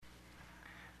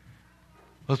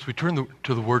Let's return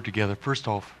to the Word together. First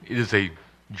off, it is a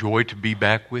joy to be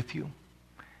back with you.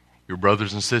 Your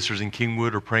brothers and sisters in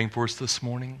Kingwood are praying for us this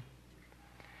morning.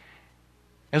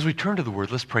 As we turn to the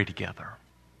Word, let's pray together.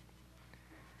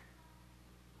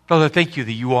 Father, thank you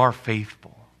that you are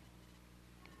faithful,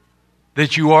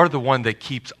 that you are the one that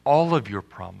keeps all of your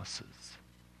promises,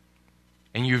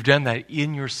 and you've done that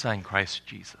in your Son, Christ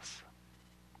Jesus.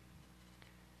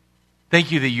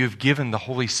 Thank you that you've given the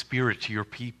Holy Spirit to your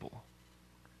people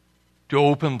to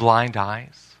open blind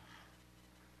eyes,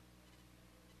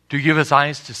 to give us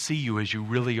eyes to see you as you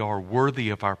really are,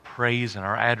 worthy of our praise and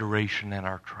our adoration and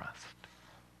our trust.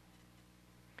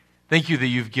 Thank you that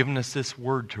you've given us this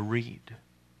word to read,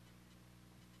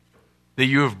 that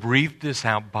you have breathed this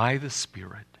out by the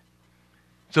Spirit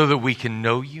so that we can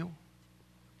know you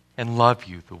and love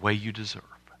you the way you deserve.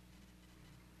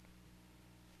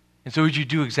 And so would you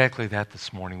do exactly that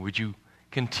this morning? Would you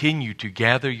continue to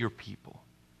gather your people?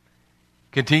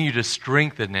 Continue to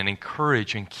strengthen and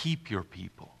encourage and keep your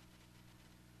people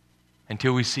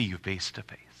until we see you face to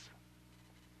face.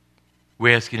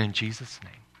 We ask it in Jesus'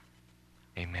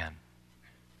 name. Amen.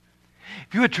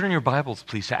 If you would turn your Bibles,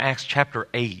 please, to Acts chapter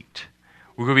 8.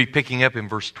 We're going to be picking up in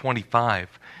verse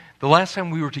 25. The last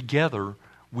time we were together,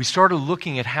 we started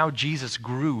looking at how Jesus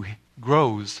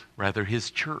grows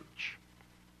his church.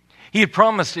 He had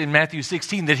promised in Matthew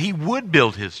 16 that he would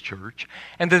build his church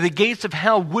and that the gates of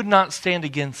hell would not stand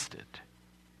against it.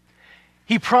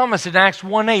 He promised in Acts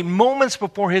 1:8, moments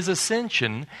before his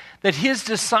ascension, that his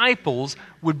disciples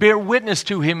would bear witness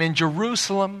to him in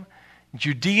Jerusalem,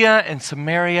 Judea, and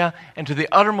Samaria, and to the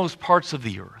uttermost parts of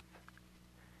the earth.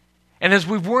 And as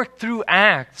we've worked through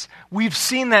Acts, we've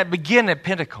seen that begin at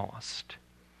Pentecost.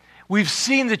 We've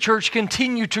seen the church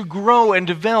continue to grow and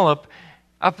develop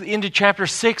up into chapter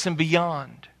 6 and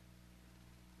beyond.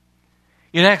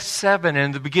 In Acts 7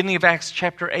 and the beginning of Acts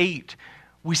chapter 8,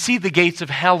 we see the gates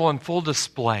of hell on full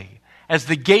display as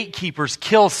the gatekeepers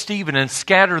kill Stephen and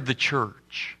scatter the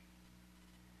church.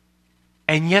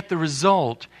 And yet the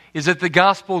result is that the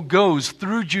gospel goes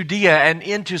through Judea and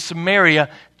into Samaria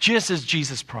just as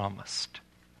Jesus promised.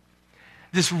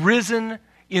 This risen,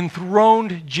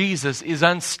 enthroned Jesus is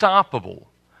unstoppable,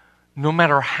 no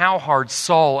matter how hard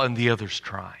Saul and the others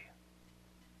try.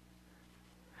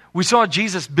 We saw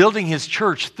Jesus building his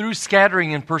church through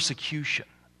scattering and persecution,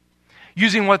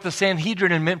 using what the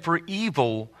Sanhedrin had meant for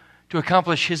evil to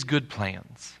accomplish his good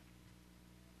plans.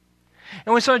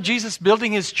 And we saw Jesus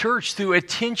building his church through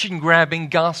attention-grabbing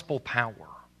gospel power.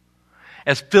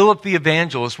 As Philip the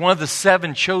evangelist, one of the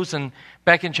 7 chosen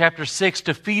back in chapter 6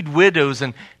 to feed widows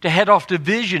and to head off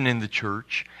division in the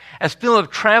church, as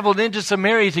Philip traveled into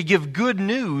Samaria to give good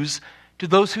news to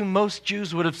those whom most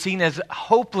Jews would have seen as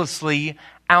hopelessly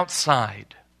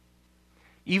outside,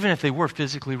 even if they were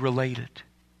physically related.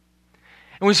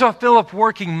 And we saw Philip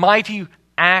working mighty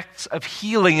acts of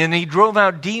healing, and he drove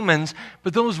out demons,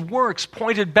 but those works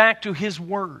pointed back to his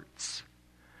words.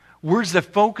 Words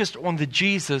that focused on the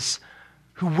Jesus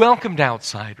who welcomed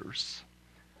outsiders,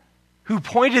 who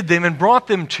pointed them and brought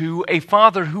them to a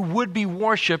Father who would be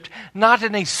worshipped not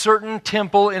in a certain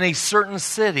temple in a certain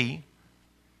city,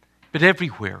 but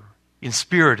everywhere in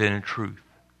spirit and in truth.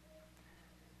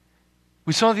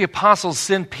 We saw the apostles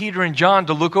send Peter and John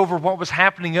to look over what was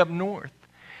happening up north.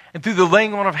 And through the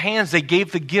laying on of hands, they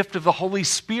gave the gift of the Holy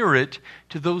Spirit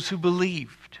to those who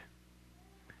believed.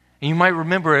 And you might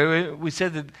remember, we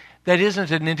said that that isn't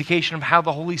an indication of how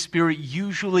the Holy Spirit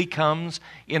usually comes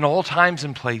in all times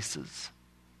and places.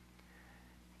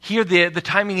 Here, the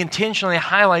timing intentionally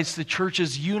highlights the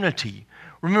church's unity.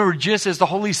 Remember, just as the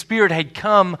Holy Spirit had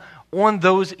come on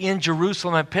those in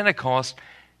Jerusalem at Pentecost,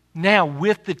 now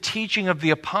with the teaching of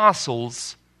the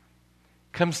apostles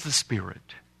comes the Spirit,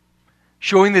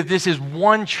 showing that this is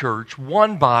one church,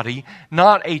 one body,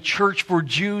 not a church for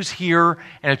Jews here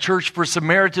and a church for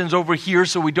Samaritans over here,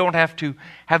 so we don't have to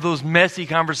have those messy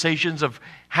conversations of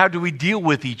how do we deal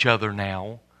with each other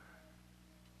now.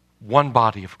 One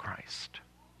body of Christ.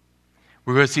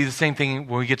 We're going to see the same thing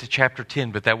when we get to chapter 10,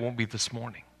 but that won't be this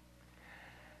morning.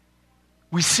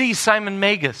 We see Simon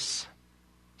Magus,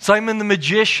 Simon the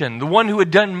magician, the one who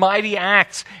had done mighty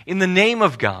acts in the name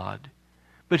of God,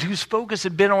 but whose focus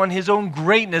had been on his own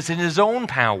greatness and his own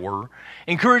power,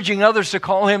 encouraging others to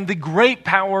call him the great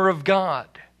power of God.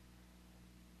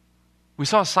 We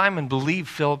saw Simon believe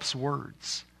Philip's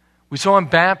words. We saw him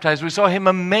baptized. We saw him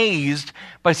amazed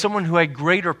by someone who had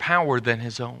greater power than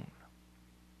his own.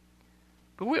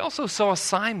 But we also saw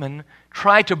Simon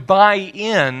try to buy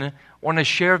in on a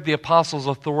share of the apostles'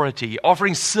 authority,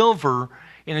 offering silver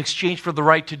in exchange for the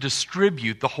right to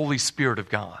distribute the Holy Spirit of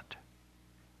God.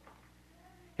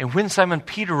 And when Simon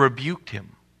Peter rebuked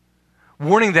him,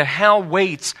 warning that hell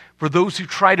waits for those who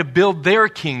try to build their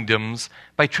kingdoms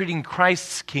by treating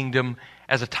Christ's kingdom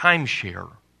as a timeshare,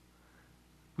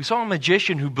 we saw a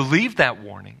magician who believed that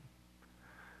warning,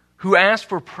 who asked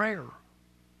for prayer.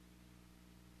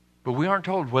 But we aren't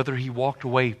told whether he walked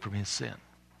away from his sin.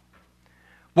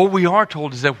 What we are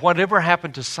told is that whatever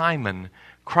happened to Simon,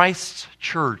 Christ's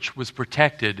church was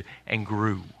protected and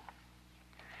grew.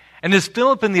 And as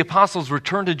Philip and the apostles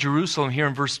return to Jerusalem here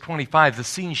in verse 25, the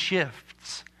scene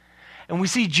shifts. And we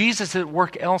see Jesus at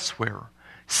work elsewhere,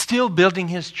 still building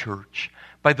his church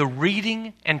by the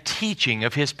reading and teaching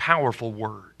of his powerful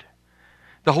word.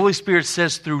 The Holy Spirit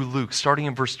says through Luke, starting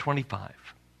in verse 25,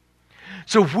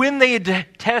 "So when they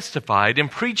had testified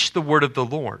and preached the word of the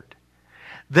Lord,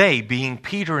 they, being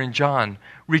Peter and John,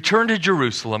 returned to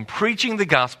Jerusalem, preaching the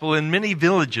gospel in many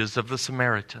villages of the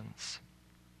Samaritans.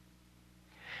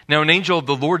 Now an angel of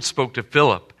the Lord spoke to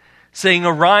Philip, saying,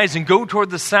 'Arise and go toward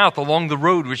the south along the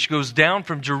road which goes down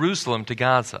from Jerusalem to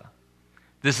Gaza.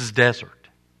 This is desert.'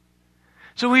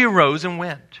 So he arose and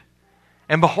went.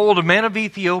 And behold, a man of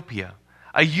Ethiopia,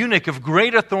 a eunuch of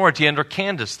great authority under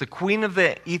Candace, the queen of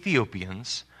the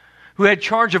Ethiopians, who had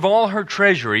charge of all her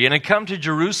treasury and had come to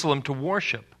Jerusalem to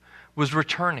worship, was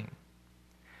returning.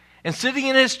 And sitting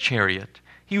in his chariot,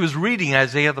 he was reading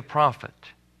Isaiah the prophet.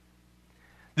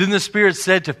 Then the Spirit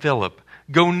said to Philip,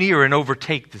 'Go near and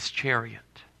overtake this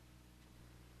chariot.'"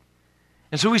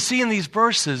 And so we see in these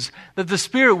verses that the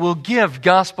Spirit will give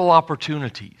gospel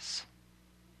opportunities.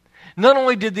 Not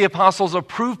only did the apostles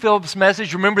approve Philip's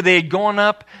message, remember they had gone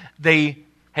up, they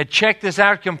had checked this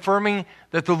out, confirming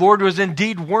that the Lord was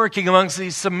indeed working amongst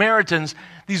these Samaritans,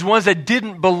 these ones that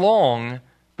didn't belong,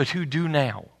 but who do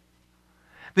now.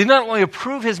 They not only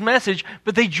approve his message,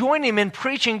 but they join him in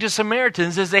preaching to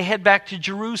Samaritans as they head back to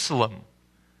Jerusalem.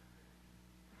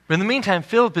 But in the meantime,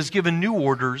 Philip is given new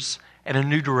orders and a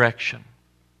new direction.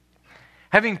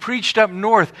 Having preached up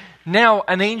north, now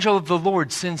an angel of the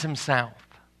Lord sends him south.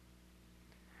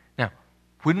 Now,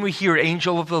 when we hear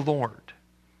angel of the Lord,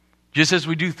 just as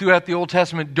we do throughout the Old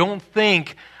Testament, don't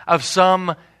think of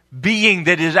some being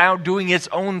that is out doing its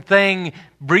own thing,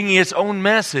 bringing its own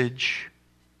message.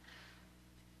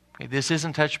 Okay, this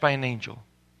isn't touched by an angel.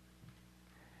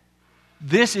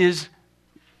 This is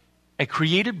a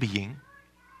created being,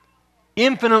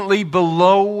 infinitely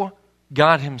below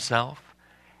God himself,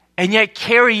 and yet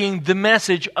carrying the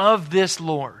message of this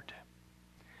Lord.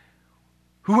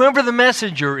 Whoever the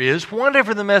messenger is,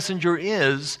 whatever the messenger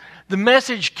is, the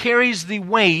message carries the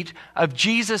weight of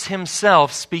Jesus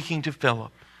himself speaking to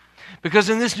Philip. Because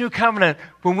in this new covenant,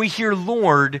 when we hear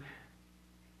Lord,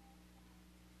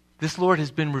 this Lord has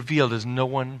been revealed as no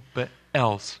one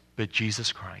else but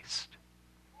Jesus Christ.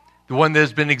 The one that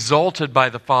has been exalted by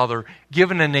the Father,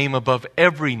 given a name above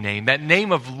every name, that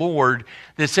name of Lord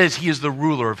that says he is the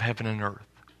ruler of heaven and earth.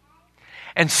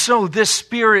 And so this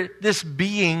spirit, this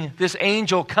being, this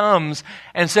angel comes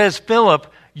and says,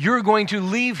 "Philip, you're going to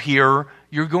leave here,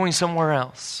 you're going somewhere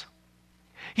else."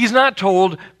 He's not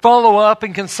told, follow up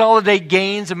and consolidate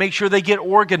gains and make sure they get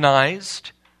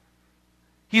organized.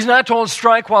 He's not told,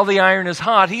 strike while the iron is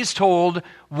hot. He's told,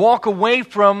 walk away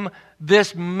from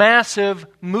this massive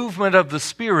movement of the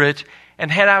Spirit and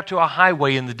head out to a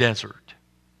highway in the desert.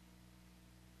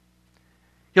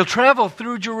 He'll travel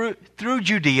through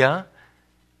Judea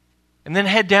and then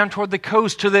head down toward the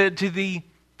coast to the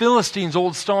Philistines'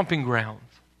 old stomping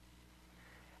grounds.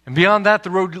 And beyond that, the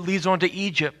road leads on to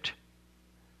Egypt.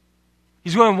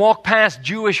 He's going to walk past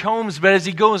Jewish homes, but as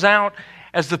he goes out,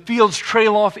 as the fields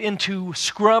trail off into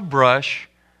scrub brush,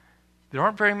 there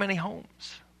aren't very many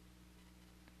homes.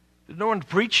 There's no one to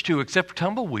preach to except for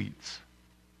tumbleweeds.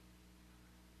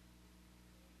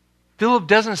 Philip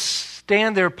doesn't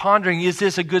stand there pondering, is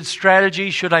this a good strategy?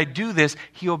 Should I do this?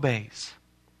 He obeys.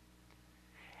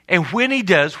 And when he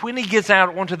does, when he gets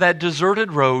out onto that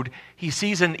deserted road, he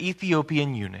sees an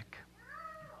Ethiopian eunuch.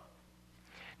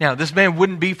 Now, this man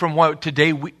wouldn't be from what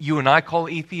today you and I call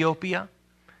Ethiopia.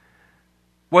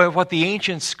 What the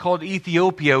ancients called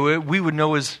Ethiopia, we would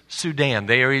know as Sudan,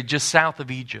 the area just south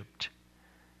of Egypt.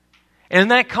 And in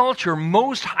that culture,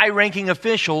 most high-ranking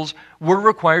officials were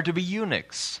required to be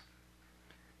eunuchs.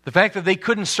 The fact that they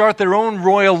couldn't start their own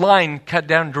royal line cut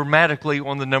down dramatically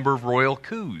on the number of royal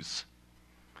coups.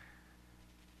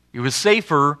 It was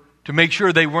safer to make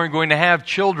sure they weren't going to have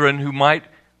children who might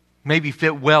maybe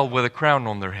fit well with a crown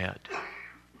on their head.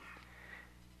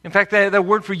 In fact, that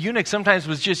word for eunuch sometimes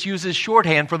was just used as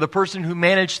shorthand for the person who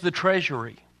managed the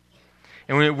treasury.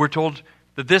 And we're told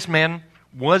that this man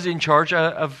was in charge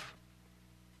of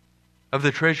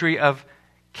the treasury of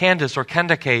Candace or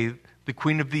Kandake, the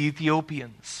queen of the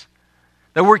Ethiopians.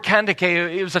 The word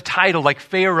Kandake, it was a title like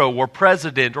Pharaoh or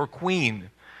president or queen.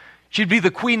 She'd be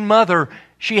the queen mother.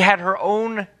 She had her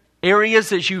own areas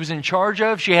that she was in charge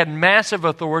of. She had massive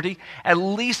authority, at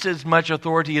least as much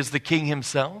authority as the king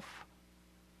himself.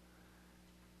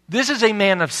 This is a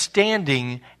man of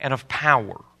standing and of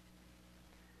power.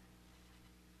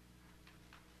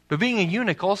 But being a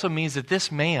eunuch also means that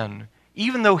this man,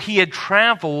 even though he had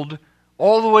traveled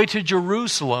all the way to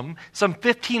Jerusalem, some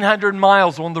 1,500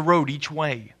 miles on the road each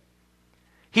way,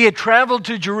 he had traveled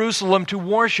to Jerusalem to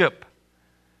worship,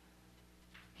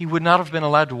 he would not have been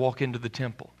allowed to walk into the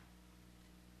temple.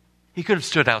 He could have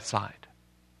stood outside.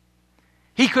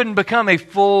 He couldn't become a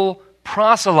full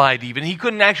proselyte even. He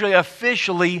couldn't actually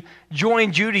officially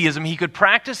join Judaism. He could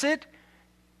practice it.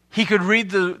 He could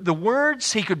read the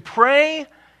words. He could pray.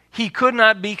 He could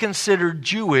not be considered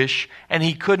Jewish, and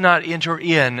he could not enter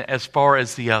in as far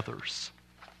as the others.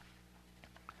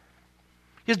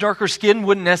 His darker skin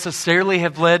wouldn't necessarily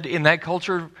have led in that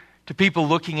culture to people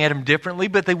looking at him differently,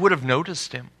 but they would have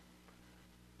noticed him.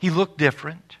 He looked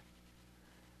different.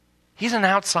 He's an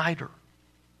outsider.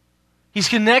 He's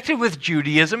connected with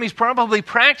Judaism. He's probably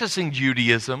practicing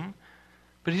Judaism,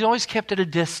 but he's always kept at a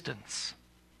distance.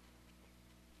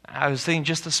 I was thinking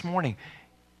just this morning,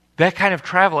 that kind of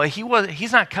travel,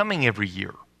 he's not coming every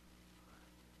year.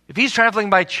 If he's traveling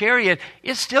by chariot,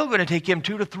 it's still going to take him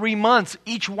 2 to 3 months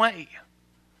each way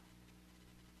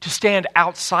to stand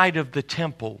outside of the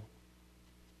temple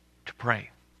to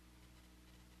pray.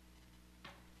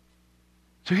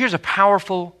 So here's a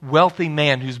powerful, wealthy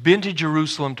man who's been to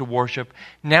Jerusalem to worship.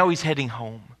 Now he's heading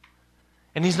home.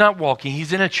 And he's not walking,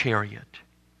 he's in a chariot.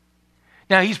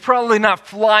 Now he's probably not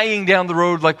flying down the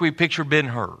road like we picture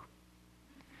Ben-Hur.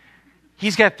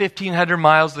 He's got 1,500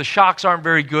 miles. The shocks aren't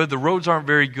very good. The roads aren't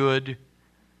very good.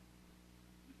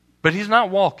 But he's not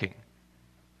walking.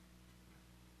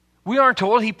 We aren't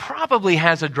told. He probably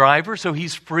has a driver, so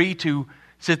he's free to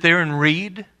sit there and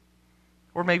read.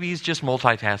 Or maybe he's just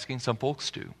multitasking. Some folks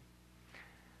do.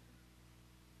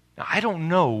 Now, I don't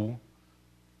know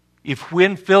if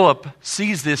when Philip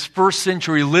sees this first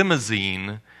century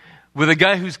limousine with a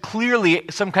guy who's clearly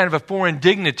some kind of a foreign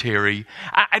dignitary,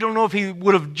 I don't know if he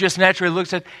would have just naturally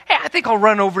looked at, hey, I think I'll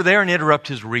run over there and interrupt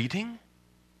his reading.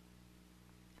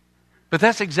 But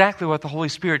that's exactly what the Holy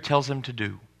Spirit tells him to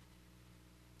do.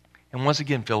 And once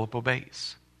again, Philip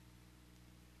obeys.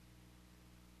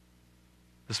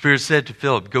 The Spirit said to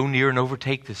Philip, go near and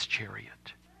overtake this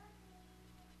chariot.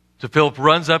 So Philip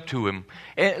runs up to him.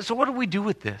 And so what do we do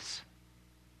with this?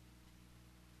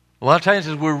 A lot of times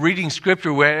as we're reading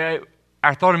Scripture, where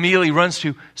our thought immediately runs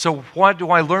to, so what do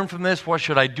I learn from this? What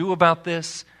should I do about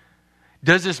this?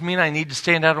 Does this mean I need to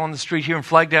stand out on the street here and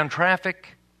flag down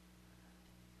traffic?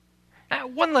 At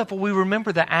one level, we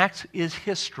remember that Acts is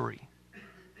history.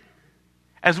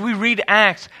 As we read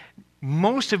Acts,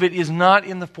 most of it is not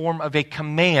in the form of a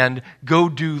command, go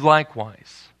do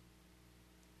likewise.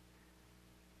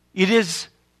 It is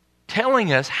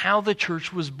telling us how the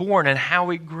church was born and how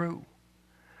it grew.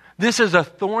 This is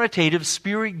authoritative,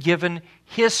 Spirit-given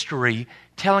history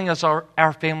telling us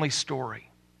our family story.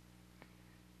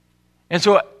 And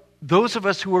so those of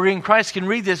us who are in Christ can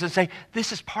read this and say,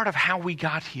 this is part of how we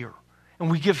got here. And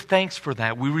we give thanks for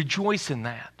that. We rejoice in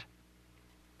that.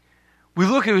 We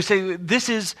look and we say, this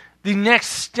is the next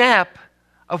step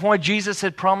of what Jesus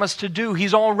had promised to do.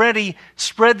 He's already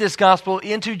spread this gospel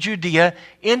into Judea,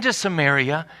 into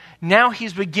Samaria. Now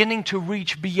he's beginning to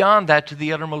reach beyond that to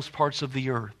the uttermost parts of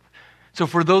the earth. So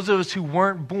for those of us who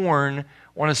weren't born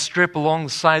on a strip along the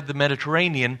side of the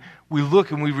Mediterranean, we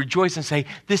look and we rejoice and say,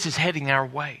 this is heading our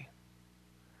way.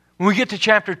 When we get to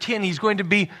chapter 10, he's going to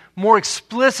be more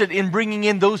explicit in bringing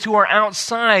in those who are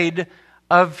outside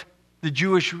of the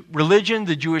Jewish religion,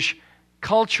 the Jewish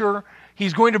culture.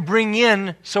 He's going to bring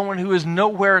in someone who is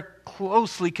nowhere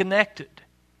closely connected.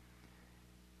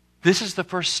 This is the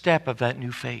first step of that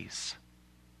new phase.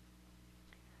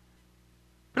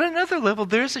 But at another level,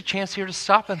 there's a chance here to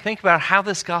stop and think about how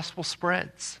this gospel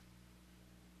spreads.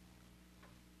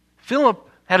 Philip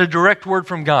had a direct word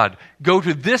from God. Go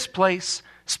to this place,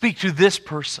 speak to this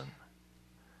person.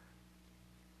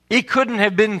 It couldn't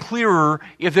have been clearer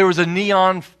if there was a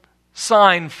neon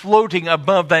sign floating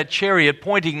above that chariot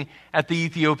pointing at the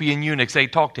Ethiopian eunuch. Say,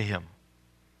 talk to him.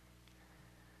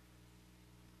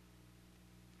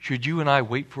 Should you and I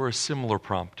wait for a similar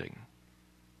prompting?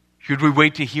 Should we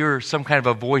wait to hear some kind of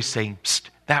a voice saying, psst,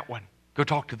 that one, go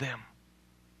talk to them?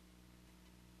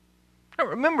 Now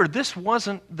remember, this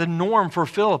wasn't the norm for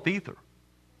Philip either.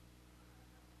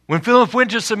 When Philip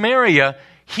went to Samaria,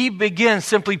 he began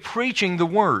simply preaching the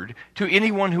word to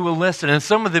anyone who will listen. And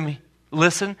some of them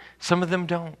listen, some of them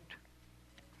don't.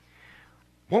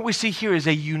 What we see here is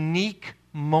a unique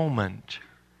moment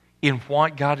in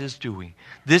what God is doing.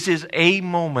 This is a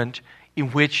moment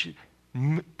in which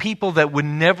people that would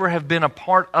never have been a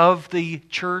part of the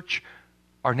church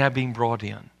are now being brought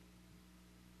in.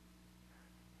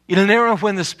 In an era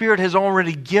when the Spirit has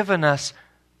already given us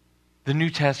the New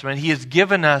Testament, He has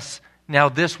given us now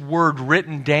this word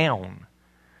written down.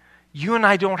 You and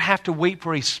I don't have to wait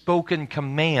for a spoken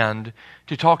command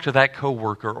to talk to that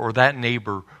coworker or that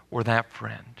neighbor or that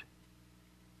friend.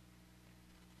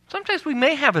 Sometimes we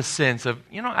may have a sense of,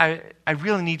 I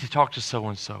really need to talk to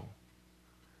so-and-so.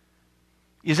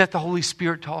 Is that the Holy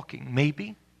Spirit talking?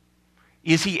 Maybe.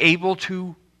 Is He able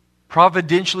to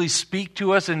providentially speak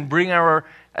to us and bring our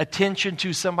attention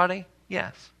to somebody?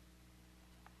 Yes.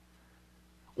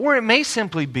 Or it may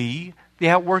simply be the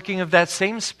outworking of that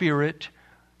same Spirit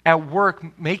at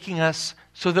work, making us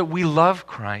so that we love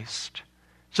Christ,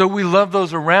 so we love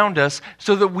those around us,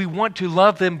 so that we want to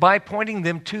love them by pointing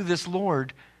them to this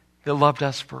Lord that loved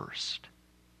us first.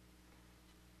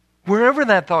 Wherever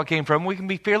that thought came from, we can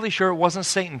be fairly sure it wasn't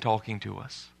Satan talking to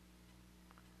us.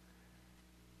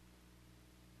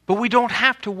 But we don't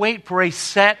have to wait for a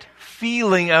set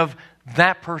feeling of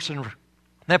that person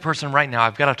right now,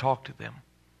 I've got to talk to them.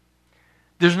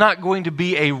 There's not going to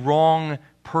be a wrong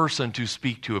person to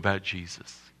speak to about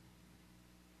Jesus.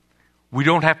 We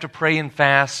don't have to pray and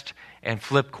fast and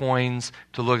flip coins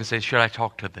to look and say, should I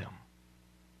talk to them?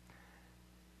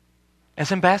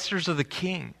 As ambassadors of the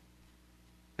King,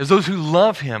 as those who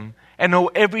love Him and know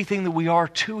everything that we are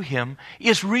to Him,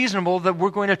 it's reasonable that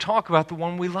we're going to talk about the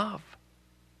one we love.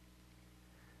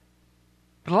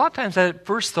 But a lot of times that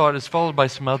first thought is followed by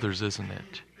some others, isn't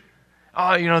it?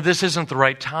 Oh, this isn't the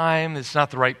right time. It's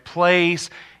not the right place.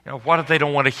 What if they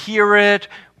don't want to hear it?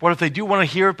 What if they do want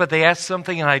to hear it, but they ask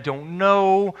something and I don't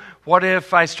know? What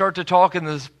if I start to talk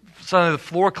and suddenly the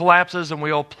floor collapses and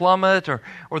we all plummet, or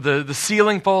the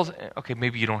ceiling falls? Okay,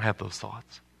 maybe you don't have those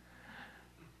thoughts.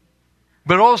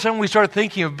 But all of a sudden we start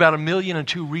thinking of about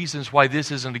 1,000,002 reasons why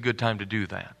this isn't a good time to do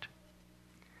that.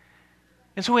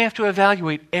 And so we have to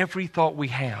evaluate every thought we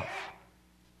have.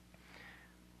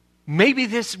 Maybe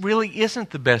this really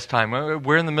isn't the best time.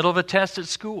 We're in the middle of a test at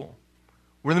school.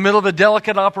 We're in the middle of a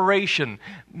delicate operation.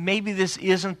 Maybe this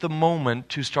isn't the moment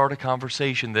to start a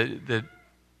conversation that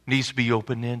needs to be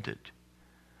open-ended.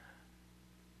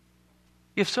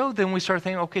 If so, then we start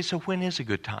thinking, okay, so when is a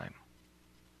good time?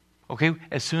 Okay,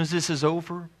 as soon as this is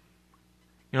over,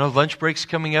 lunch break's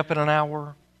coming up in an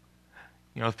hour.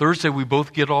 Thursday we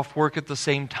both get off work at the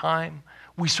same time.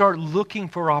 We start looking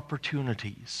for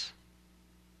opportunities.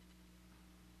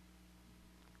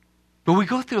 But we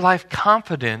go through life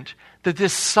confident that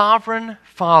this sovereign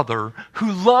Father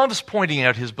who loves pointing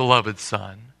out His beloved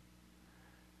Son,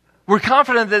 we're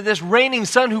confident that this reigning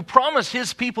Son who promised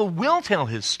His people will tell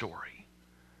His story.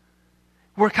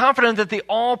 We're confident that the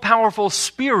all-powerful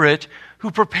Spirit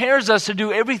who prepares us to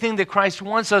do everything that Christ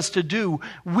wants us to do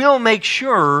will make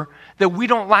sure that we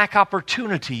don't lack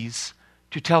opportunities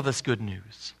to tell this good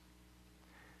news.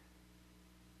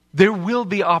 There will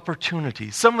be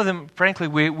opportunities. Some of them, frankly,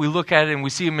 we look at it and we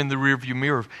see them in the rearview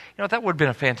mirror. That would have been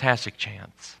a fantastic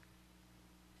chance.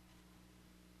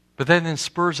 But that then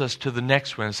spurs us to the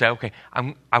next one and say, okay,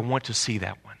 I want to see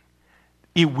that one.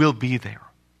 It will be there.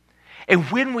 And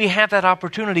when we have that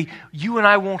opportunity, you and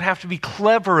I won't have to be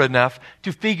clever enough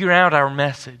to figure out our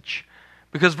message.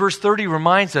 Because verse 30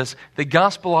 reminds us that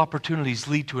gospel opportunities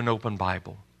lead to an open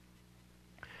Bible.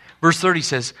 Verse 30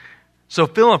 says, so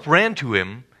Philip ran to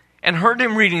him and heard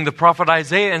him reading the prophet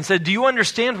Isaiah and said, do you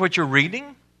understand what you're reading?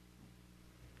 And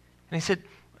he said,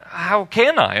 how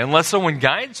can I unless someone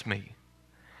guides me?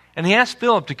 And he asked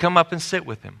Philip to come up and sit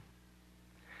with him.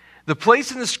 The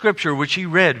place in the scripture which he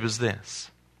read was this.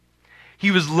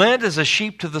 He was led as a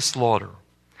sheep to the slaughter,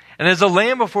 and as a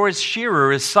lamb before its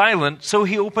shearer is silent, so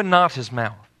he opened not his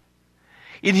mouth.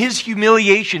 In his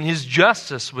humiliation his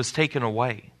justice was taken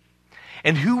away.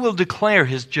 And who will declare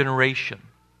his generation?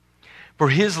 For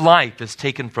his life is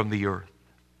taken from the earth.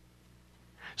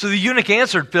 So the eunuch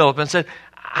answered Philip and said,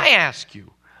 I ask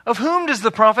you, of whom does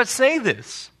the prophet say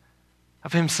this?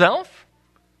 Of himself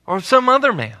or of some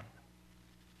other man?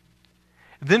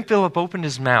 Then Philip opened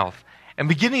his mouth and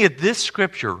beginning at this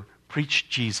scripture, preached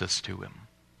Jesus to him.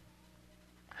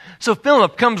 So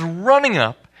Philip comes running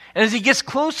up, and as he gets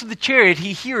close to the chariot,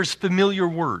 he hears familiar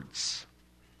words.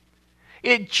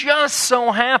 It just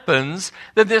so happens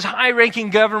that this high-ranking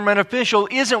government official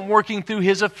isn't working through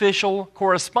his official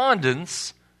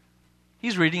correspondence.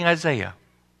 He's reading Isaiah.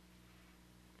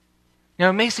 Now,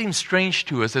 it may seem strange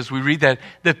to us as we read that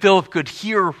Philip could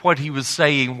hear what he was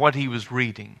saying, what he was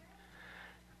reading.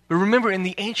 But remember, in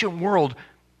the ancient world,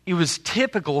 it was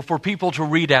typical for people to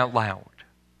read out loud.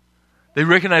 They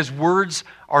recognize words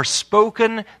are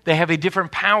spoken. They have a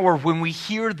different power when we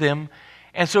hear them.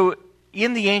 And so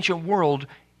in the ancient world,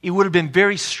 it would have been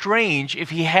very strange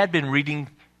if he had been reading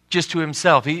just to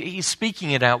himself. He's speaking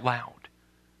it out loud.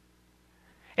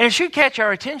 And it should catch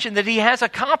our attention that he has a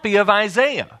copy of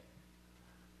Isaiah.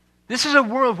 This is a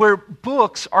world where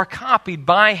books are copied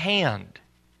by hand.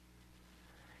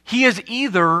 He has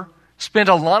either spent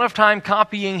a lot of time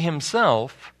copying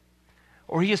himself,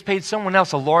 or he has paid someone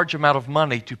else a large amount of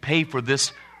money to pay for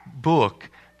this book,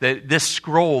 this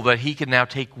scroll that he can now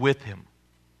take with him.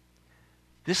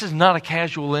 This is not a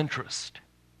casual interest.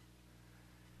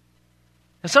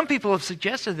 Now, some people have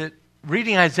suggested that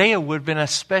reading Isaiah would have been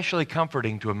especially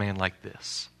comforting to a man like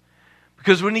this.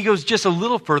 Because when he goes just a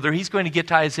little further, he's going to get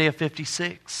to Isaiah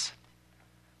 56,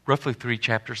 roughly 3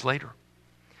 chapters later.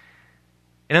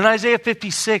 And in Isaiah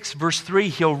 56, verse 3,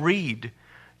 he'll read,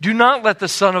 "Do not let the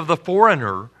son of the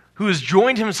foreigner who has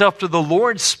joined himself to the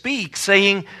Lord speak,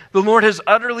 saying, 'The Lord has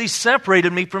utterly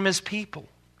separated me from his people.'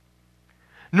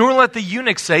 Nor let the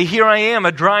eunuch say, 'Here I am,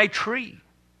 a dry tree.'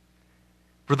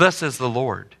 For thus says the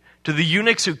Lord, to the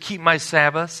eunuchs who keep my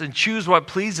Sabbaths and choose what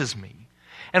pleases me,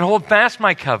 and hold fast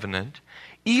my covenant,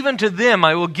 even to them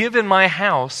I will give in my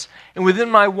house and within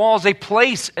my walls a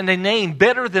place and a name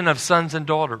better than of sons and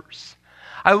daughters.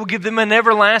 I will give them an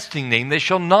everlasting name that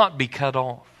shall not be cut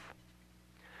off.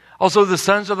 Also the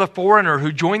sons of the foreigner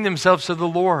who join themselves to the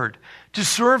Lord, to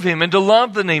serve him and to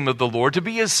love the name of the Lord, to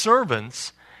be his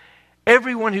servants,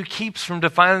 everyone who keeps from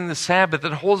defiling the Sabbath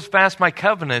and holds fast my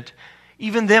covenant,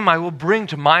 even them I will bring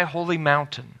to my holy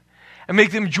mountain and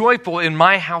make them joyful in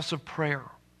my house of prayer."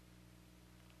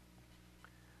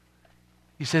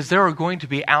 He says there are going to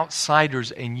be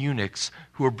outsiders and eunuchs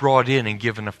who are brought in and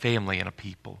given a family and a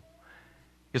people.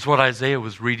 It's what Isaiah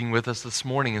was reading with us this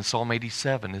morning in Psalm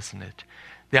 87, isn't it?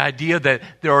 The idea that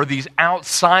there are these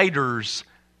outsiders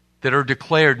that are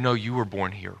declared, no, you were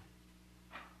born here.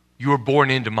 You were born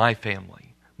into my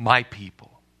family, my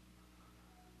people.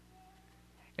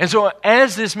 And so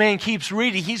as this man keeps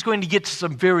reading, he's going to get to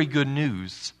some very good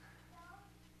news.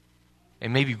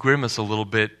 And maybe grimace a little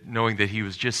bit knowing that he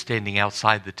was just standing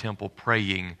outside the temple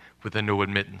praying with a no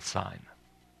admittance sign.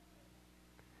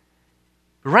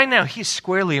 But right now, he's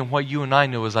squarely in what you and I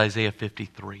know as Isaiah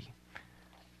 53.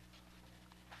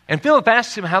 And Philip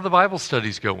asks him how the Bible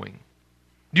study's going.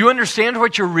 Do you understand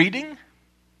what you're reading?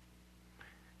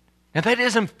 Now, that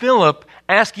isn't Philip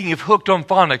asking if Hooked on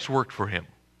Phonics worked for him.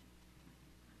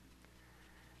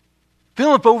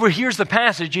 Philip overhears the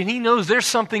passage and he knows there's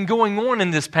something going on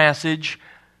in this passage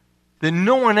that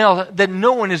no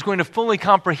one is going to fully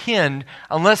comprehend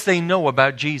unless they know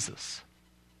about Jesus.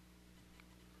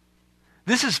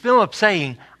 This is Philip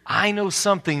saying, I know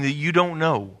something that you don't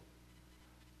know,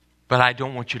 but I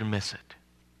don't want you to miss it.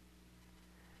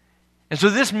 And so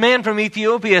this man from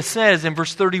Ethiopia says in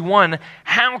verse 31,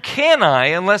 how can I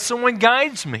unless someone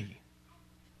guides me?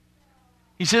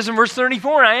 He says in verse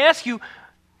 34, I ask you,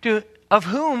 of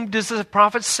whom does the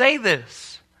prophet say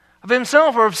this? Of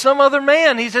himself or of some other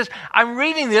man? He says, I'm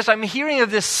reading this, I'm hearing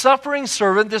of this suffering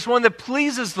servant, this one that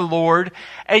pleases the Lord,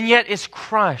 and yet is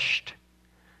crushed,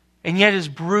 and yet is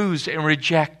bruised and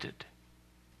rejected.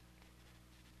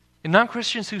 And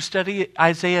non-Christians who study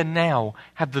Isaiah now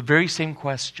have the very same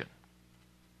question.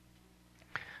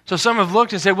 So some have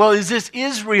looked and said, well, is this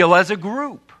Israel as a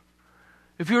group?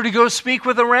 If you were to go speak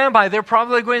with a rabbi, they're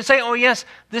probably going to say, oh yes,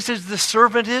 this is the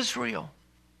servant Israel.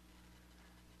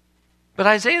 But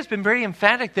Isaiah has been very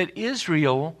emphatic that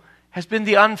Israel has been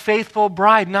the unfaithful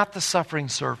bride, not the suffering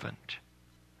servant.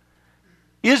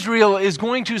 Israel is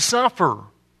going to suffer,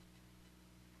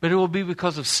 but it will be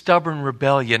because of stubborn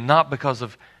rebellion, not because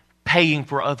of paying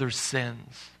for others'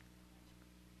 sins.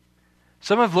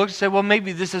 Some have looked and said, well,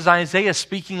 maybe this is Isaiah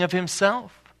speaking of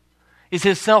himself. It's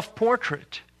his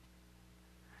self-portrait.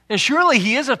 And surely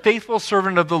he is a faithful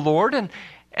servant of the Lord,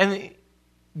 and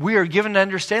we are given to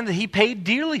understand that he paid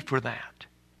dearly for that.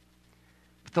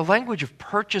 But the language of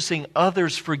purchasing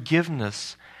others'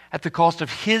 forgiveness at the cost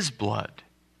of his blood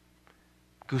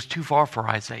goes too far for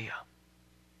Isaiah.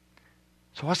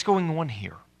 So what's going on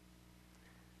here?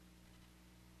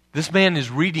 This man is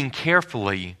reading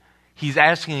carefully. He's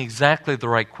asking exactly the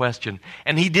right question,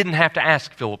 and he didn't have to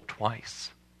ask Philip twice.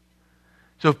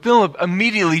 So Philip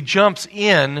immediately jumps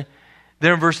in.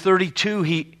 There in verse 32,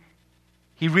 he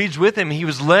reads with him, he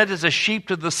was led as a sheep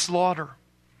to the slaughter.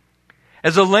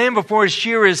 As a lamb before his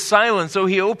shearer is silent, so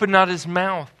he opened not his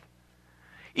mouth.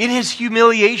 In his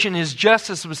humiliation, his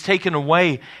justice was taken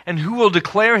away, and who will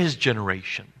declare his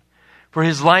generation? For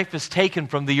his life is taken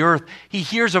from the earth. He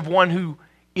hears of one who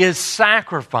is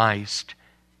sacrificed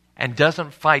and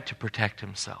doesn't fight to protect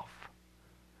himself.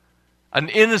 An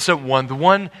innocent one, the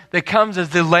one that comes as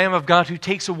the Lamb of God who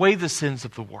takes away the sins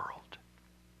of the world.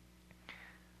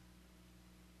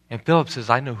 And Philip says,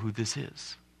 I know who this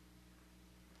is.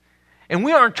 And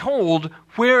we aren't told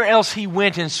where else he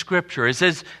went in Scripture. It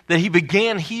says that he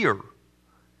began here.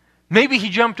 Maybe he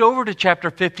jumped over to chapter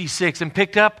 56 and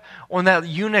picked up on that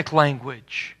eunuch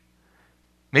language.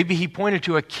 Maybe he pointed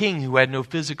to a king who had no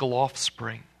physical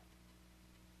offspring.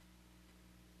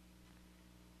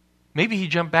 Maybe he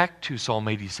jumped back to Psalm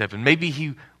 87. Maybe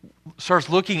he starts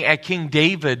looking at King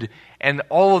David and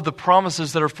all of the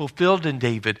promises that are fulfilled in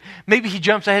David. Maybe he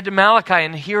jumps ahead to Malachi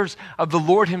and hears of the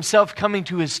Lord himself coming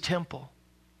to his temple.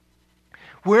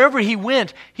 Wherever he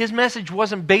went, his message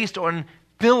wasn't based on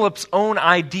Philip's own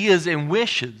ideas and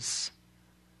wishes.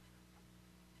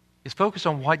 It's focused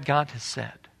on what God has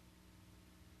said.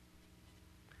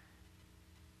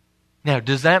 Now,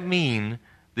 does that mean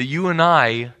that you and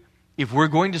I, if we're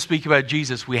going to speak about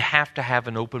Jesus, we have to have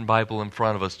an open Bible in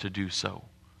front of us to do so?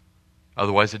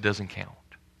 Otherwise, it doesn't count.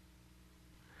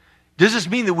 Does this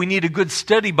mean that we need a good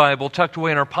study Bible tucked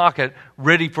away in our pocket,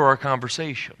 ready for our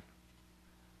conversation?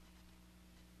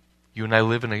 You and I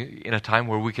live in a time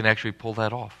where we can actually pull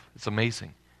that off. It's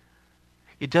amazing.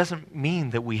 It doesn't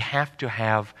mean that we have to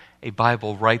have a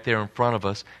Bible right there in front of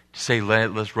us to say,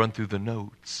 let's run through the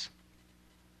notes.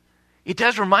 It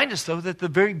does remind us, though, that the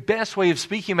very best way of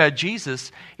speaking about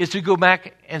Jesus is to go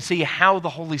back and see how the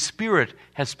Holy Spirit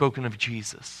has spoken of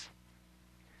Jesus.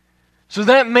 So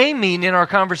that may mean in our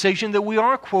conversation that we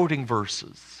are quoting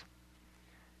verses.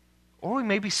 Or we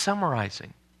may be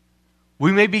summarizing.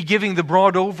 We may be giving the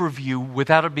broad overview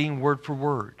without it being word for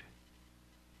word.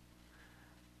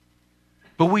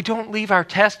 But we don't leave our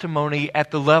testimony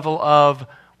at the level of,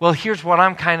 well, here's what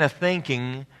I'm kind of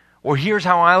thinking, or here's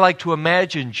how I like to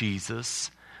imagine Jesus,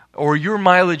 or your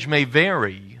mileage may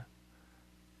vary.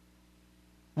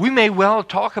 We may well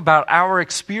talk about our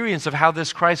experience of how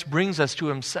this Christ brings us to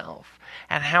himself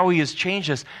and how he has changed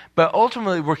us. But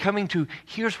ultimately, we're coming to,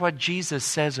 here's what Jesus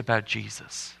says about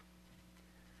Jesus.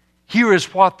 Here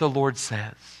is what the Lord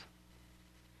says.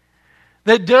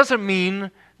 That doesn't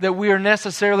mean that we are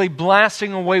necessarily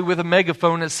blasting away with a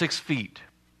megaphone at 6 feet.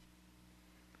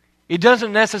 It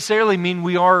doesn't necessarily mean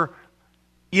we are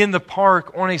in the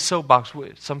park on a soapbox.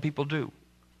 Some people do.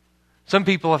 Some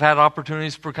people have had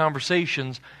opportunities for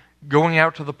conversations, going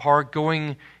out to the park,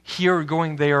 going here,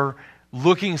 going there,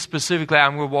 looking specifically,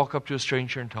 I'm going to walk up to a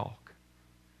stranger and talk.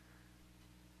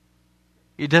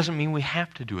 It doesn't mean we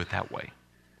have to do it that way.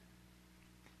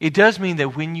 It does mean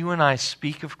that when you and I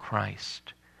speak of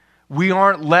Christ, we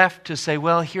aren't left to say,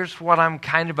 well, here's what I'm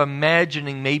kind of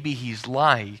imagining maybe he's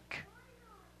like.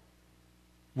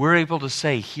 We're able to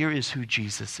say, here is who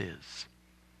Jesus is.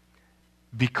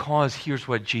 Because here's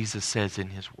what Jesus says in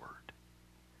his word.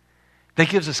 That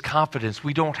gives us confidence.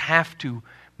 We don't have to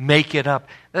make it up.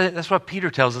 That's what Peter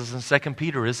tells us in 2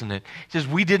 Peter, isn't it? He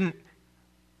says,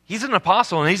 he's an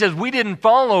apostle, and he says, we didn't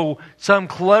follow some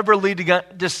cleverly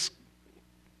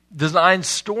designed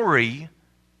story.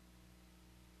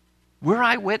 We're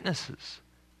eyewitnesses.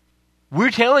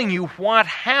 We're telling you what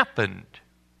happened.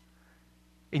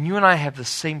 And you and I have the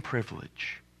same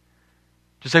privilege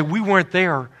to say we weren't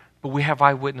there, but we have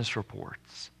eyewitness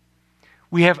reports.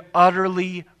 We have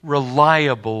utterly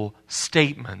reliable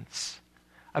statements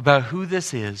about who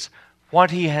this is,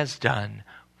 what he has done,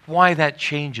 why that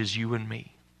changes you and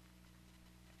me.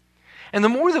 And the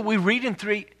more that we read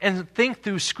and think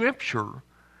through Scripture,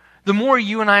 the more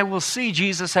you and I will see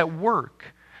Jesus at work,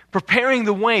 preparing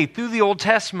the way through the Old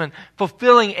Testament,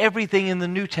 fulfilling everything in the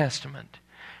New Testament.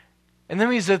 And that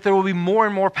means that there will be more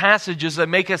and more passages that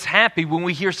make us happy when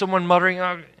we hear someone muttering,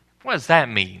 oh, what does that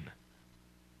mean?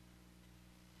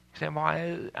 You say,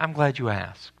 well, I'm glad you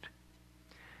asked.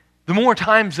 The more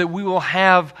times that we will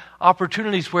have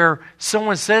opportunities where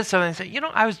someone says something and say,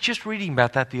 I was just reading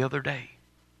about that the other day.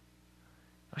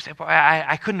 I say, well,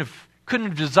 I couldn't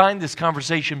have designed this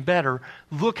conversation better.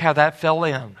 Look how that fell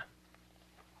in.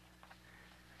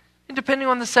 And depending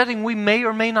on the setting, we may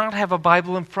or may not have a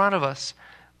Bible in front of us,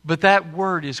 but that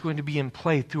word is going to be in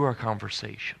play through our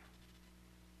conversation.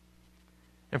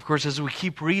 And of course, as we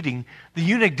keep reading, the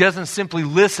eunuch doesn't simply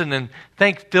listen and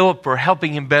thank Philip for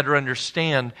helping him better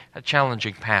understand a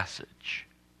challenging passage.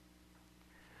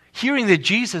 Hearing that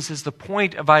Jesus is the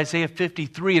point of Isaiah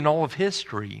 53 in all of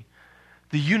history,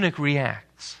 the eunuch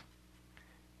reacts.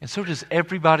 And so does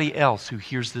everybody else who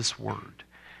hears this word.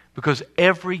 because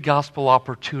every gospel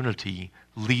opportunity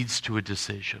leads to a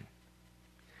decision.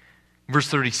 Verse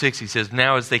 36, he says,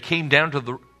 now as they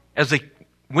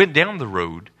went down the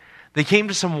road, they came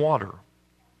to some water.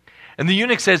 And the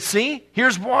eunuch said, see,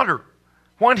 here's water.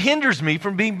 What hinders me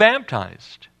from being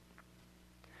baptized?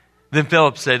 Then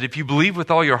Philip said, if you believe with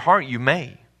all your heart, you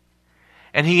may.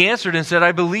 And he answered and said,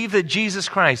 I believe that Jesus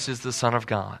Christ is the Son of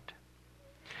God.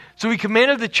 So he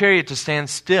commanded the chariot to stand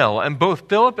still, and both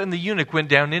Philip and the eunuch went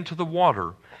down into the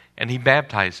water, and he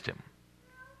baptized him.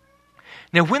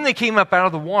 Now when they came up out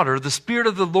of the water, the Spirit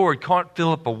of the Lord caught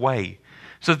Philip away,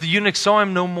 so that the eunuch saw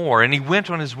him no more, and he went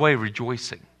on his way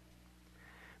rejoicing.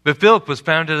 But Philip was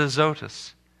found at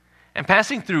Azotus, and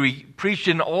passing through, he preached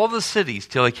in all the cities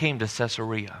till he came to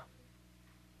Caesarea.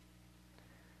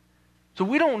 So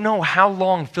we don't know how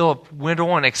long Philip went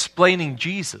on explaining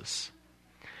Jesus,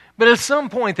 but at some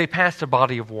point they passed a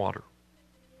body of water.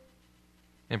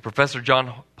 And Professor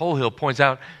John Polhill points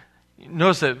out,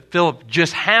 notice that Philip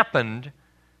just happened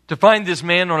to find this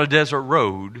man on a desert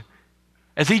road,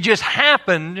 as he just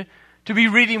happened to be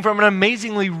reading from an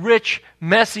amazingly rich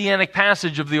messianic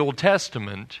passage of the Old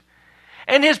Testament,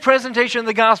 and his presentation of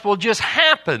the gospel just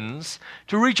happens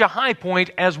to reach a high point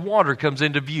as water comes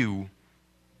into view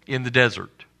in the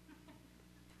desert.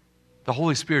 The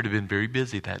Holy Spirit had been very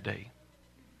busy that day.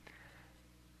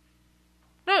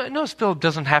 Notice Philip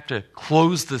doesn't have to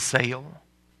close the sale.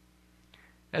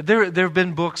 There have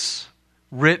been books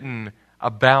written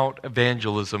about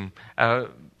evangelism. There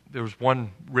was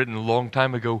one written a long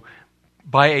time ago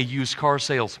by a used car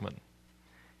salesman,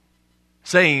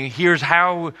 saying, here's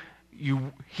how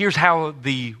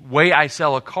the way I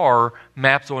sell a car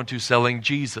maps onto selling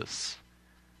Jesus.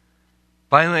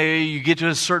 Finally, you get to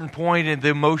a certain point and the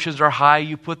emotions are high.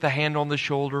 You put the hand on the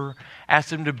shoulder, ask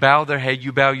them to bow their head.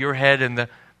 You bow your head, and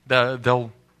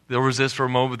they'll resist for a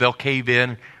moment. They'll cave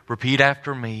in. Repeat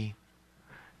after me.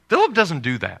 Philip doesn't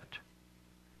do that.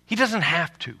 He doesn't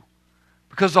have to,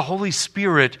 because the Holy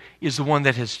Spirit is the one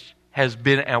that has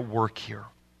been at work here.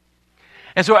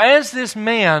 And so as this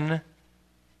man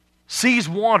sees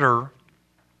water,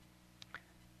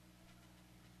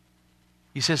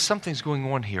 he says, something's going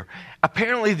on here.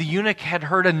 Apparently the eunuch had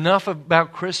heard enough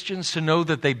about Christians to know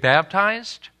that they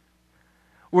baptized.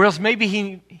 Or else maybe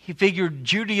he figured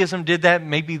Judaism did that,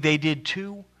 maybe they did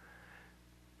too.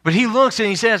 But he looks and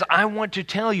he says, I want to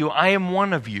tell you, I am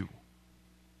one of you.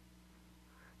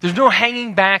 There's no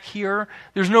hanging back here.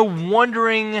 There's no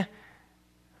wondering,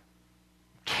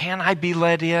 can I be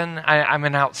let in? I'm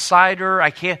an outsider.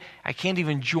 I can't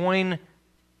even join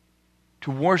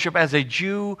to worship as a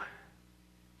Jew.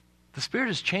 The Spirit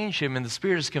has changed him, and the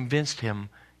Spirit has convinced him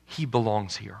he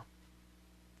belongs here.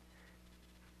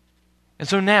 And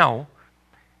so now,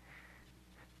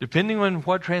 depending on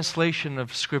what translation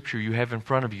of Scripture you have in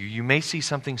front of you, you may see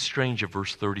something strange at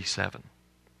verse 37.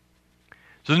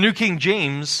 So the New King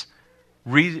James,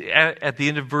 read at the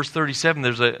end of verse 37,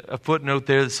 there's a footnote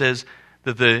there that says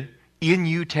that the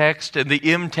NU text and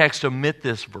the M text omit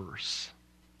this verse.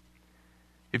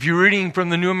 If you're reading from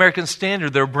the New American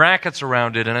Standard, there are brackets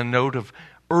around it and a note of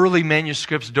early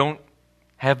manuscripts don't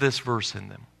have this verse in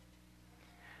them.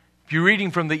 If you're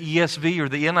reading from the ESV or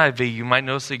the NIV, you might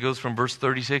notice it goes from verse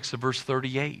 36 to verse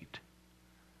 38.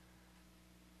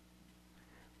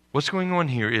 What's going on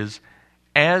here is,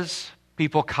 as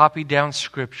people copied down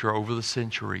Scripture over the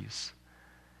centuries,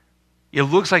 it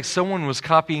looks like someone was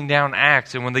copying down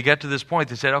Acts, and when they got to this point,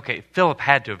 they said, okay, Philip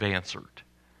had to have answered.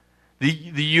 The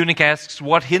eunuch asks,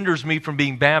 what hinders me from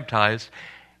being baptized?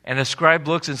 And a scribe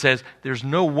looks and says, there's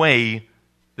no way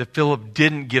that Philip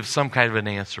didn't give some kind of an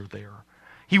answer there.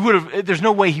 There's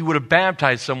no way he would have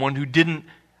baptized someone who didn't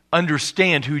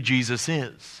understand who Jesus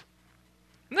is.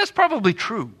 And that's probably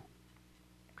true.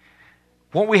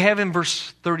 What we have in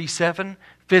verse 37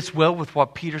 fits well with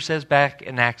what Peter says back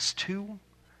in Acts 2.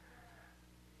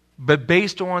 But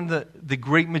based on the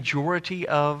great majority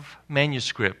of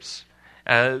manuscripts,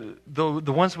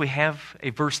 the ones we have a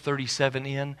verse 37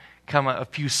 in come a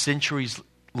few centuries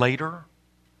later.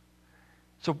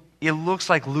 So it looks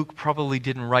like Luke probably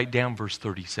didn't write down verse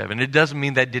 37. It doesn't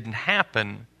mean that didn't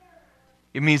happen.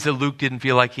 It means that Luke didn't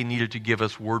feel like he needed to give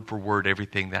us word for word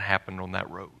everything that happened on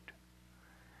that road.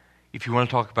 If you want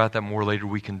to talk about that more later,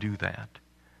 we can do that.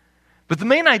 But the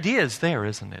main idea is there,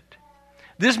 isn't it?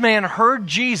 This man heard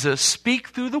Jesus speak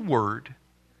through the Word,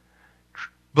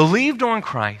 believed on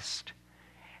Christ,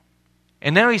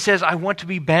 and now he says, I want to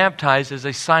be baptized as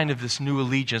a sign of this new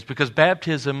allegiance, because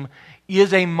baptism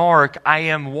is a mark. I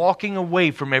am walking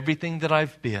away from everything that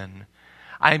I've been.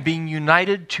 I am being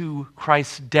united to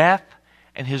Christ's death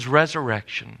and His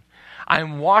resurrection.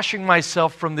 I'm washing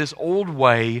myself from this old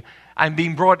way. I'm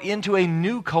being brought into a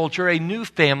new culture, a new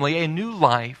family, a new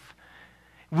life.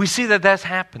 We see that that's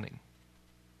happening.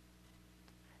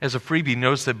 As a freebie,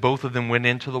 notice that both of them went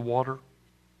into the water.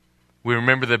 We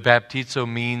remember that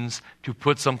baptizo means to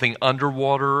put something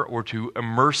underwater or to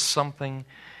immerse something.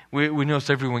 We notice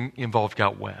everyone involved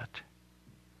got wet.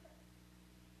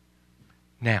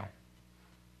 Now,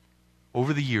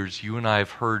 over the years, you and I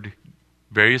have heard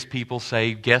various people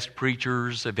say, guest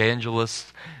preachers,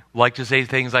 evangelists, like to say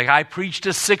things like, I preached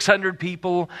to 600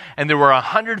 people and there were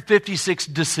 156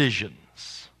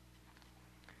 decisions.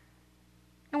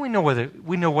 And we know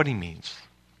what he means.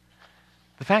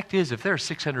 The fact is, if there are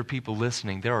 600 people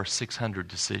listening, there are 600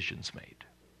 decisions made.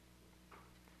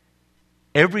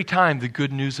 Every time the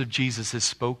good news of Jesus is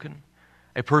spoken,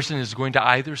 a person is going to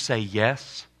either say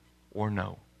yes or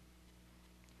no.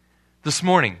 This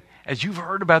morning, as you've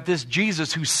heard about this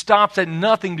Jesus who stops at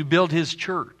nothing to build his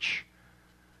church,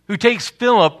 who takes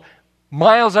Philip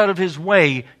miles out of his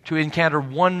way to encounter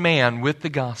one man with the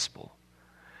gospel,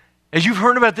 as you've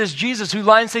heard about this Jesus who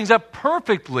lines things up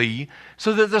perfectly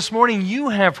so that this morning you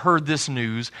have heard this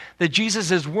news that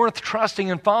Jesus is worth trusting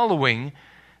and following,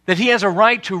 that he has a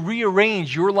right to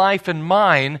rearrange your life and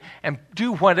mine and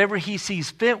do whatever he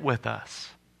sees fit with us.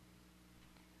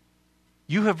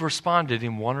 You have responded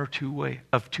in one or two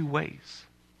ways.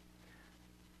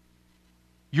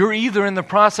 You're either in the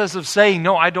process of saying,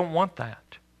 no, I don't want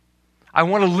that. I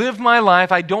want to live my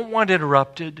life. I don't want it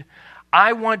interrupted.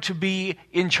 I want to be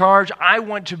in charge. I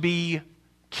want to be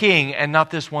king and not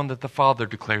this one that the Father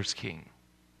declares king.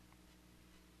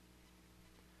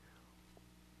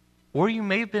 Or you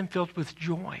may have been filled with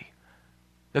joy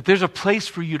that there's a place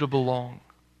for you to belong,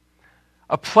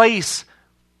 a place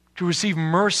to receive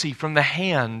mercy from the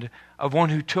hand of one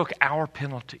who took our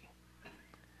penalty,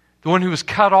 the one who was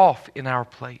cut off in our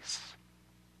place.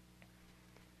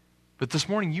 But this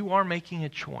morning you are making a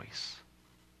choice.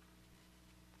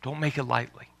 Don't make it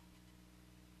lightly.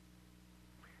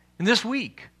 And this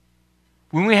week,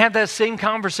 when we have that same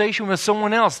conversation with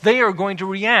someone else, they are going to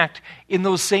react in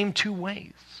those same two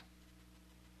ways.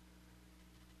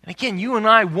 And again, you and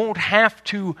I won't have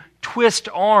to twist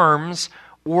arms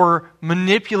or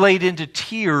manipulate into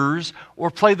tears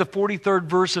or play the 43rd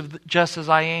verse of Just As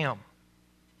I Am.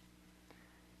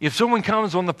 If someone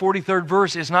comes on the 43rd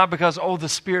verse, it's not because, the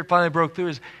Spirit finally broke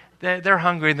through. They're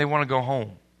hungry and they want to go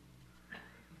home.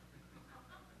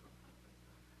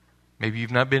 Maybe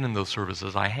you've not been in those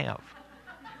services. I have.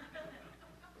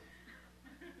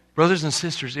 Brothers and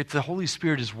sisters, if the Holy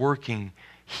Spirit is working,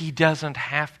 he doesn't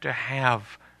have to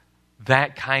have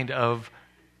that kind of,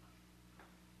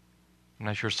 I'm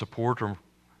not sure, support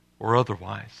or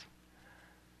otherwise.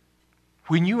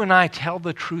 When you and I tell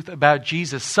the truth about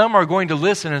Jesus, some are going to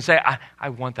listen and say, I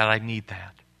want that, I need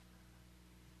that.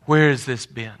 Where has this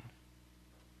been?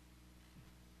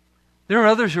 There are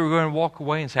others who are going to walk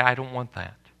away and say, I don't want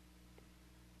that.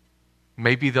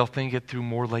 Maybe they'll think it through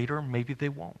more later, maybe they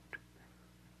won't.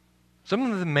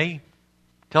 Some of them may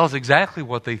tell us exactly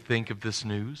what they think of this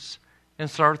news and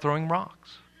start throwing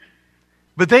rocks.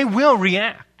 But they will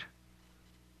react.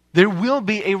 There will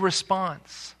be a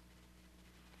response.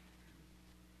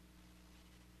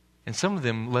 And some of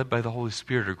them, led by the Holy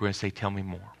Spirit, are going to say, tell me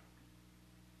more.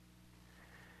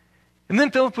 And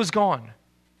then Philip was gone,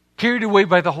 carried away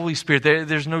by the Holy Spirit.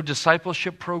 There's no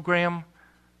discipleship program.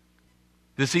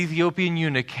 This Ethiopian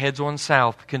eunuch heads on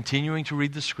south, continuing to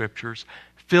read the Scriptures.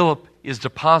 Philip is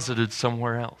deposited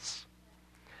somewhere else.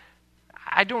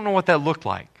 I don't know what that looked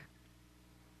like.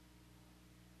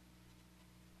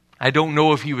 I don't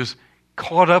know if he was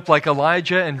caught up like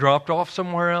Elijah and dropped off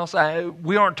somewhere else.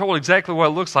 We aren't told exactly what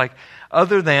it looks like,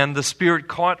 other than the Spirit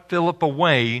caught Philip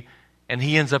away and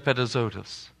he ends up at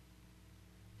Azotus.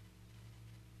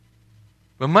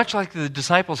 But much like the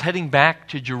disciples heading back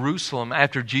to Jerusalem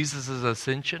after Jesus'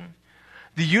 ascension,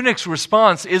 the eunuch's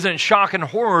response isn't shock and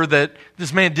horror that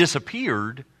this man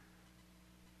disappeared.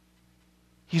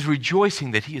 He's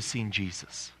rejoicing that he has seen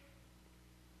Jesus.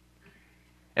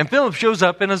 And Philip shows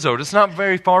up in Azotus, not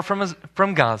very far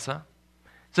from Gaza.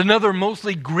 It's another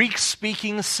mostly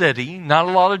Greek-speaking city, not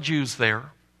a lot of Jews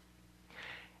there.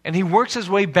 And he works his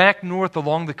way back north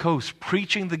along the coast,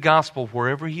 preaching the gospel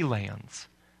wherever he lands.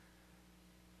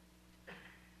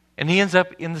 And he ends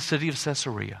up in the city of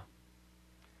Caesarea.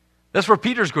 That's where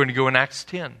Peter's going to go in Acts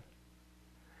 10.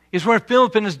 It's where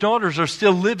Philip and his daughters are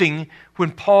still living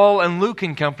when Paul and Luke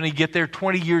and company get there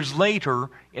 20 years later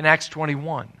in Acts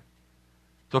 21.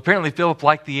 So apparently Philip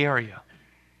liked the area.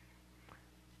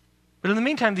 But in the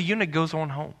meantime, the eunuch goes on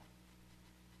home.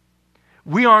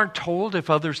 We aren't told if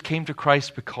others came to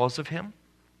Christ because of him.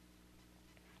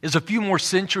 is a few more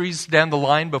centuries down the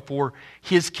line before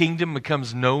his kingdom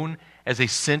becomes known as a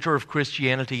center of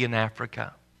Christianity in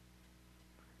Africa.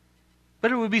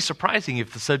 But it would be surprising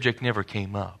if the subject never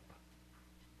came up.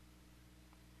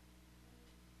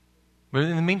 But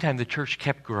in the meantime, the church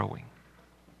kept growing.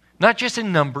 Not just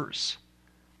in numbers,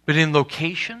 but in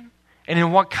location and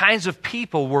in what kinds of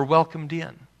people were welcomed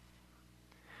in.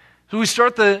 So we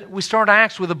start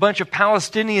Acts with a bunch of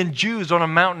Palestinian Jews on a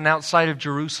mountain outside of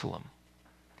Jerusalem.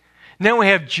 Now we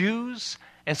have Jews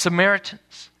and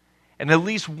Samaritans and at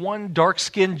least one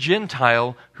dark-skinned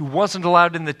Gentile who wasn't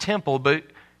allowed in the temple but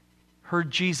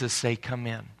heard Jesus say, "Come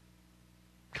in,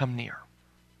 come near."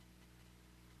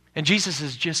 And Jesus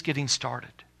is just getting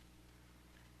started.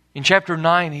 In chapter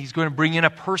 9, he's going to bring in a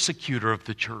persecutor of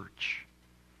the church.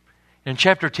 In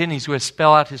chapter 10, he's going to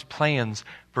spell out his plans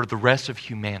for the rest of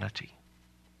humanity.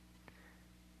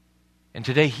 And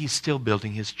today, he's still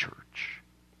building his church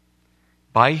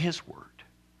by his word,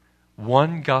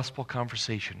 one gospel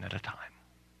conversation at a time.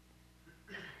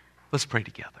 Let's pray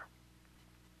together.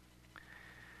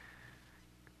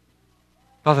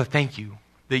 Father, thank you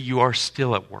that you are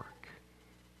still at work.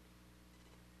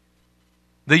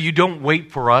 That you don't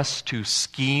wait for us to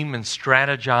scheme and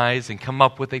strategize and come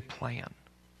up with a plan.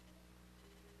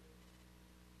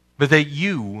 But that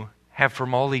you have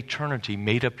from all eternity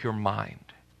made up your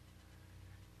mind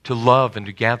to love and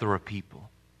to gather a people.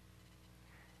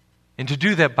 And to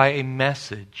do that by a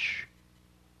message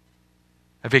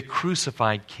of a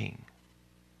crucified king.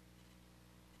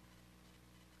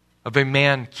 Of a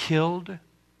man killed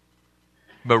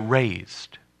but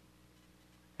raised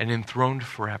and enthroned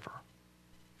forever.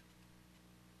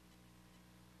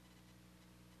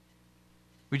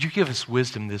 Would you give us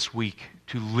wisdom this week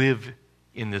to live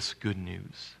in this good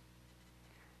news?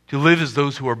 To live as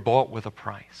those who are bought with a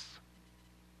price.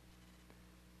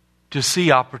 To see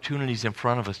opportunities in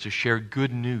front of us to share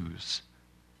good news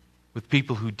with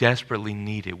people who desperately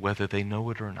need it, whether they know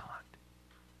it or not.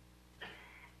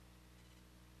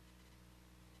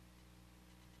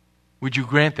 Would you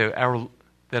grant that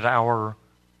our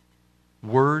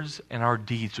words and our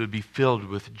deeds would be filled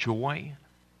with joy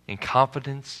and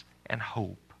confidence and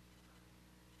hope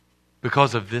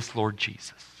because of this Lord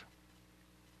Jesus.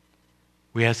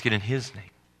 We ask it in his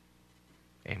name.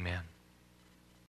 Amen.